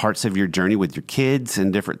parts of your journey with your kids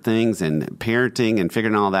and different things and parenting and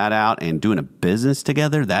figuring all that out and doing a business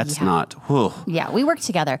together. That's not, whew. Yeah, we work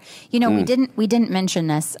together. We didn't mention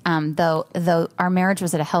this, though our marriage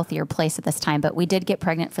was at a healthier place at this time, but we did get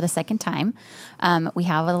pregnant for the second time. We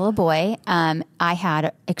have a little boy. I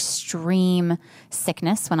had extreme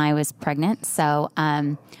sickness when I was pregnant. So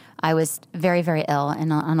I was very, very ill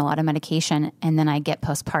and on a lot of medication. And then I get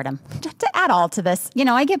postpartum. To add all to this,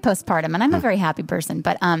 I get postpartum, and I'm a very happy person.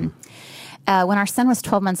 But when our son was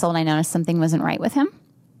 12 months old, I noticed something wasn't right with him.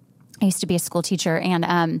 I used to be a school teacher,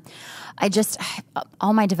 and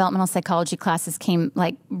all my developmental psychology classes came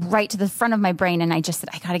like right to the front of my brain, and I just said,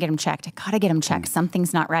 I got to get him checked.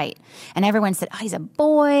 Something's not right. And everyone said, oh, he's a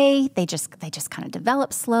boy. They just kind of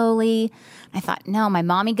develop slowly. I thought, no, my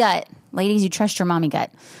mommy gut, ladies, you trust your mommy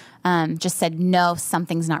gut, just said, no,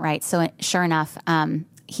 something's not right. So sure enough,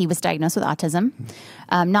 he was diagnosed with autism,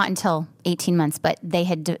 not until 18 months, but they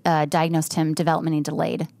had diagnosed him developmentally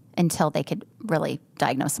delayed until they could really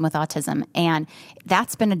diagnose him with autism. And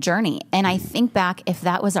that's been a journey. And I think back, if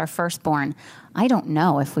that was our firstborn, I don't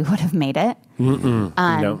know if we would have made it. No.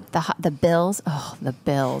 The bills,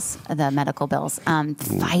 the medical bills,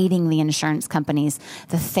 fighting the insurance companies,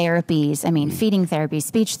 the therapies, feeding therapy,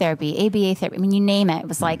 speech therapy, ABA therapy, you name it. It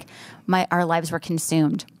was like our lives were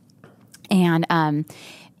consumed. And, there's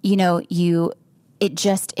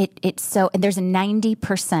a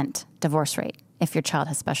 90% divorce rate if your child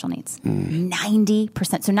has special needs.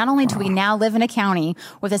 90%. So not only do we now live in a county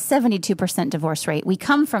with a 72% divorce rate, we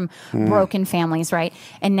come from broken families, right?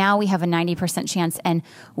 And now we have a 90% chance, and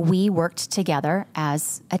we worked together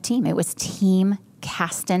as a team. It was Team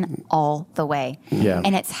Caston all the way. Yeah.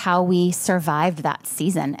 And it's how we survived that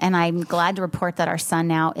season. And I'm glad to report that our son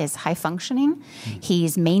now is high functioning.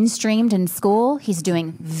 He's mainstreamed in school. He's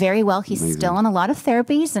doing very well. He's Amazing. Still in a lot of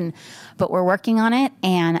therapies, but we're working on it.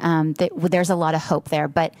 And there's a lot of hope there.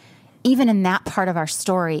 But even in that part of our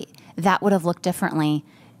story, that would have looked differently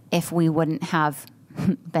if we wouldn't have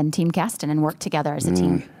been Team Caston and worked together as a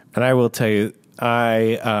team. And I will tell you,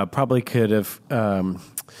 I probably could have...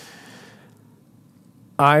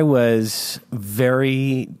 I was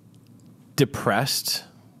very depressed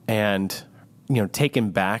and,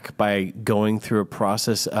 taken back by going through a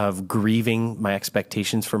process of grieving my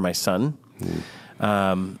expectations for my son.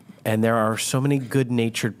 And there are so many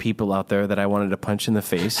good-natured people out there that I wanted to punch in the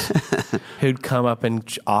face who'd come up and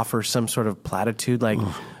offer some sort of platitude like,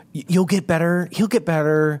 you'll get better, he'll get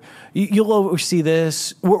better, you'll oversee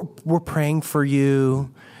this, we're praying for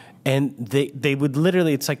you. And they would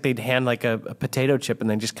literally, it's like they'd hand like a potato chip and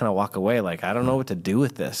then just kind of walk away like, I don't know what to do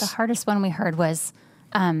with this. The hardest one we heard was,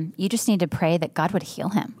 you just need to pray that God would heal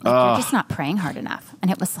him. You're just not praying hard enough.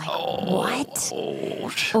 And it was like, what?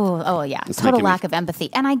 Oh, yeah. It's total lack of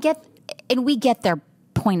empathy. And we get their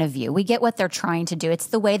point of view. We get what they're trying to do. It's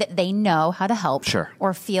the way that they know how to help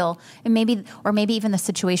or feel. And maybe even the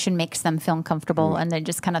situation makes them feel uncomfortable and they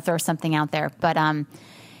just kind of throw something out there. But,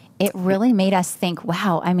 it really made us think,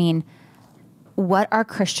 wow, what are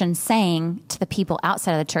Christians saying to the people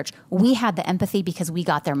outside of the church? We had the empathy because we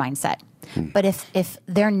got their mindset. But if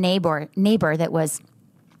their neighbor that was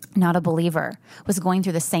not a believer was going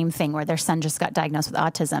through the same thing where their son just got diagnosed with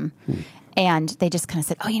autism and they just kind of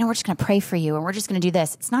said, we're just going to pray for you and we're just going to do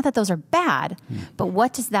this. It's not that those are bad, but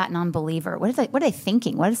what does that non-believer, what are they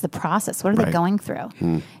thinking? What is the process? What are they going through?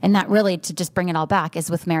 And that really, to just bring it all back,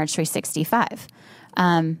 is with Marriage 365.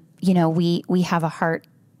 We have a heart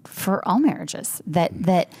for all marriages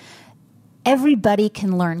that everybody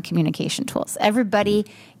can learn communication tools. Everybody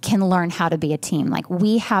can learn how to be a team. Like,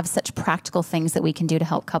 we have such practical things that we can do to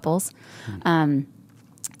help couples. And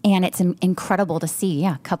it's incredible to see,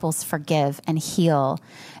 couples forgive and heal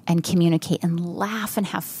and communicate and laugh and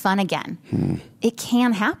have fun again. It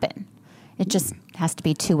can happen. It just has to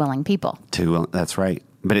be two willing people. That's right.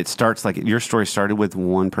 But it starts like your story started with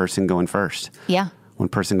one person going first. Yeah. One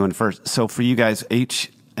person going first. So for you guys,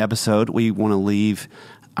 each episode, we want to leave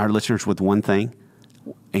our listeners with one thing.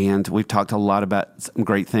 And we've talked a lot about some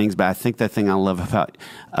great things, but I think the thing I love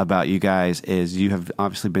about you guys is you have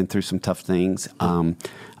obviously been through some tough things,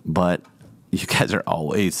 but you guys are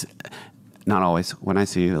always, not always, when I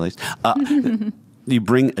see you at least, you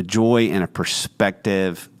bring a joy and a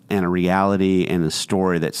perspective and a reality and a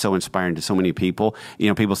story that's so inspiring to so many people. You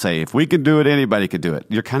know, people say, if we can do it, anybody could do it.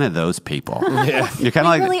 You're kind of those people. Yeah. You're kind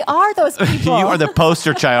of like, really are those people. You are the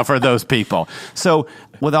poster child for those people. So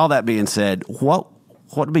with all that being said, what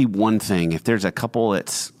would be one thing, if there's a couple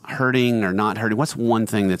that's hurting or not hurting, what's one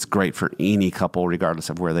thing that's great for any couple, regardless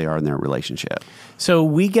of where they are in their relationship? So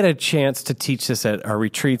we get a chance to teach this at our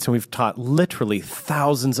retreats, and we've taught literally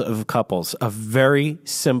thousands of couples a very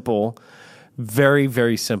simple, very,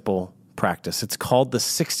 very simple practice. It's called the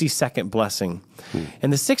 60-second blessing.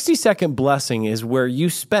 And the 60-second blessing is where you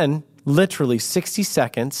spend literally 60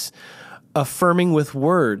 seconds affirming with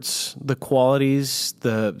words the qualities,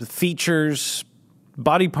 the features,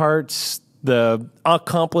 body parts, the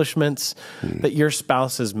accomplishments that your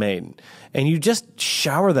spouse has made. And you just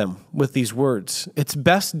shower them with these words. It's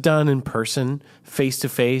best done in person, face to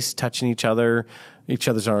face, touching each other's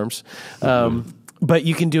arms. But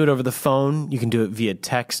you can do it over the phone. You can do it via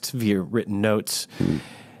text, via written notes.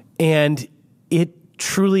 And it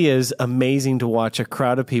truly is amazing to watch a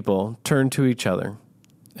crowd of people turn to each other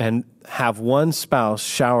and have one spouse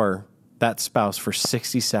shower that spouse for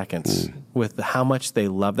 60 seconds with how much they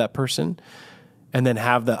love that person, and then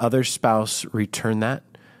have the other spouse return that.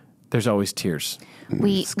 There's always tears.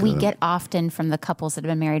 We get often from the couples that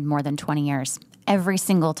have been married more than 20 years. Every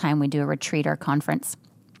single time we do a retreat or conference,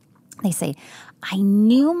 they say, I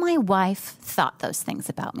knew my wife thought those things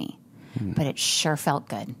about me, but it sure felt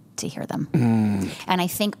good to hear them. And I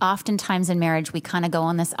think oftentimes in marriage, we kind of go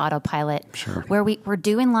on this autopilot where we're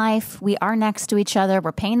doing life, we are next to each other,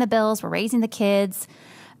 we're paying the bills, we're raising the kids,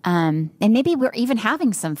 and maybe we're even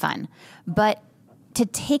having some fun. But to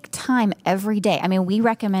take time every day, I mean, we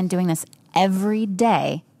recommend doing this every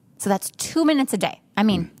day. So that's 2 minutes a day. I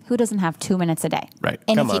mean, who doesn't have 2 minutes a day? Right.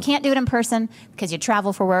 And if you can't do it in person because you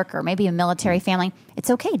travel for work or maybe a military family,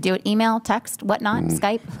 it's okay. Do it email, text, whatnot,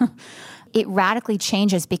 Skype. It radically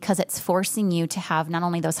changes because it's forcing you to have not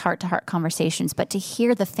only those heart-to-heart conversations, but to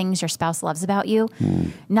hear the things your spouse loves about you.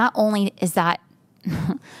 Not only is that,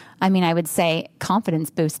 I mean, I would say confidence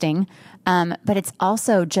boosting, but it's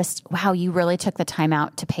also just, wow, you really took the time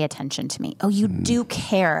out to pay attention to me. Oh, you do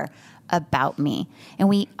care about me. And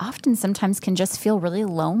we often sometimes can just feel really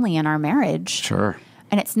lonely in our marriage. Sure.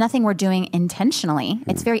 And it's nothing we're doing intentionally.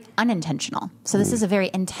 It's very unintentional. So this is a very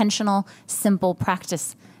intentional, simple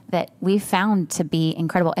practice that we found to be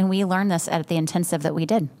incredible. And we learned this at the intensive that we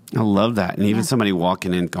did. I love that. And even somebody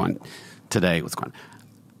walking in going, today, what's going on?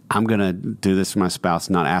 I'm going to do this for my spouse,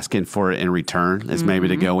 not asking for it in return, is maybe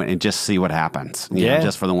to go in and just see what happens. You know,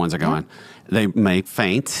 just for the ones that are going. They may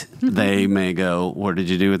faint. They may go, what did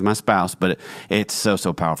you do with my spouse? But it's so,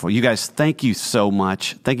 so powerful. You guys, thank you so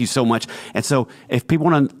much. Thank you so much. And so if people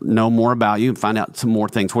want to know more about you and find out some more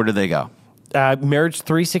things, where do they go?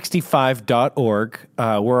 Marriage365.org.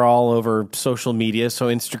 We're all over social media, so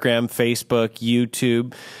Instagram, Facebook,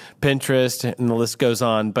 YouTube, Pinterest, and the list goes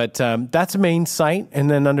on. But that's a main site.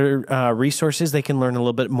 And then under resources, they can learn a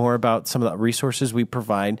little bit more about some of the resources we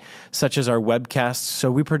provide, such as our webcasts.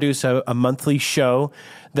 So we produce a monthly show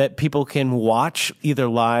that people can watch either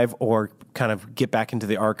live or kind of get back into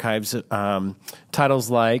the archives. Titles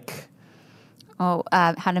like... how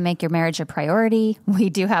to make your marriage a priority. We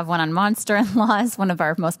do have one on monster-in-laws, one of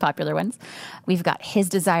our most popular ones. We've got his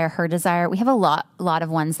desire, her desire. We have a lot of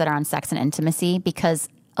ones that are on sex and intimacy because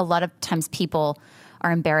a lot of times people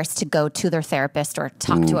are embarrassed to go to their therapist or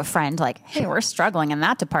talk to a friend like, hey, we're struggling in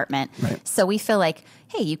that department. Right. So we feel like,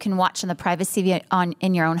 hey, you can watch in the privacy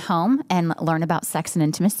in your own home and learn about sex and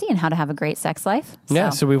intimacy and how to have a great sex life.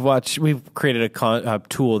 So we've created a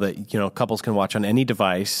tool that, couples can watch on any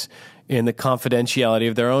device in the confidentiality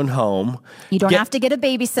of their own home. You don't have to get a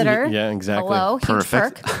babysitter. Yeah, exactly. Hello,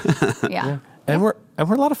 perfect. Huge perk. Yeah. And we're a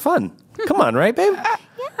lot of fun. Come on, right, babe?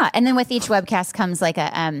 Yeah, and then with each webcast comes like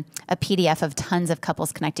a PDF of tons of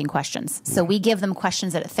couples connecting questions. So we give them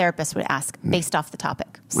questions that a therapist would ask based off the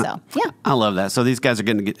topic. So, yeah. I love that. So these guys are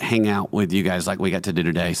going to hang out with you guys like we got to do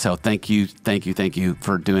today. So thank you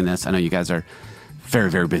for doing this. I know you guys are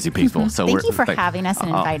very, very busy people. So thank you for having us and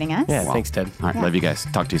inviting us. Yeah, thanks, Ted. All right, love you guys.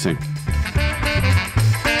 Talk to you soon.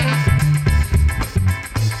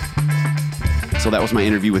 So that was my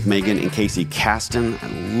interview with Meygan and Casey Caston. I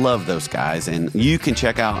love those guys. And you can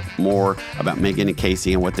check out more about Meygan and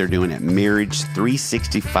Casey and what they're doing at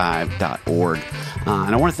marriage365.org.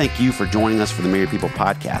 And I want to thank you for joining us for the Married People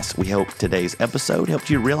Podcast. We hope today's episode helped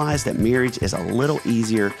you realize that marriage is a little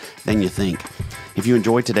easier than you think. If you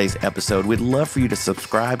enjoyed today's episode, we'd love for you to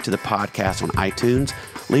subscribe to the podcast on iTunes,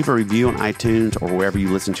 leave a review on iTunes or wherever you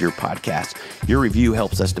listen to your podcast. Your review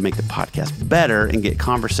helps us to make the podcast better and get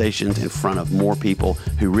conversations in front of more people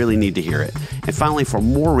who really need to hear it. And finally, for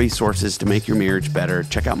more resources to make your marriage better,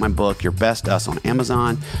 check out my book, Your Best Us, on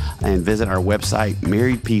Amazon, and visit our website,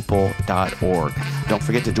 marriedpeople.org. Don't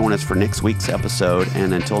forget to join us for next week's episode.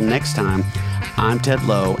 And until next time, I'm Ted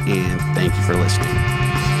Lowe, and thank you for listening.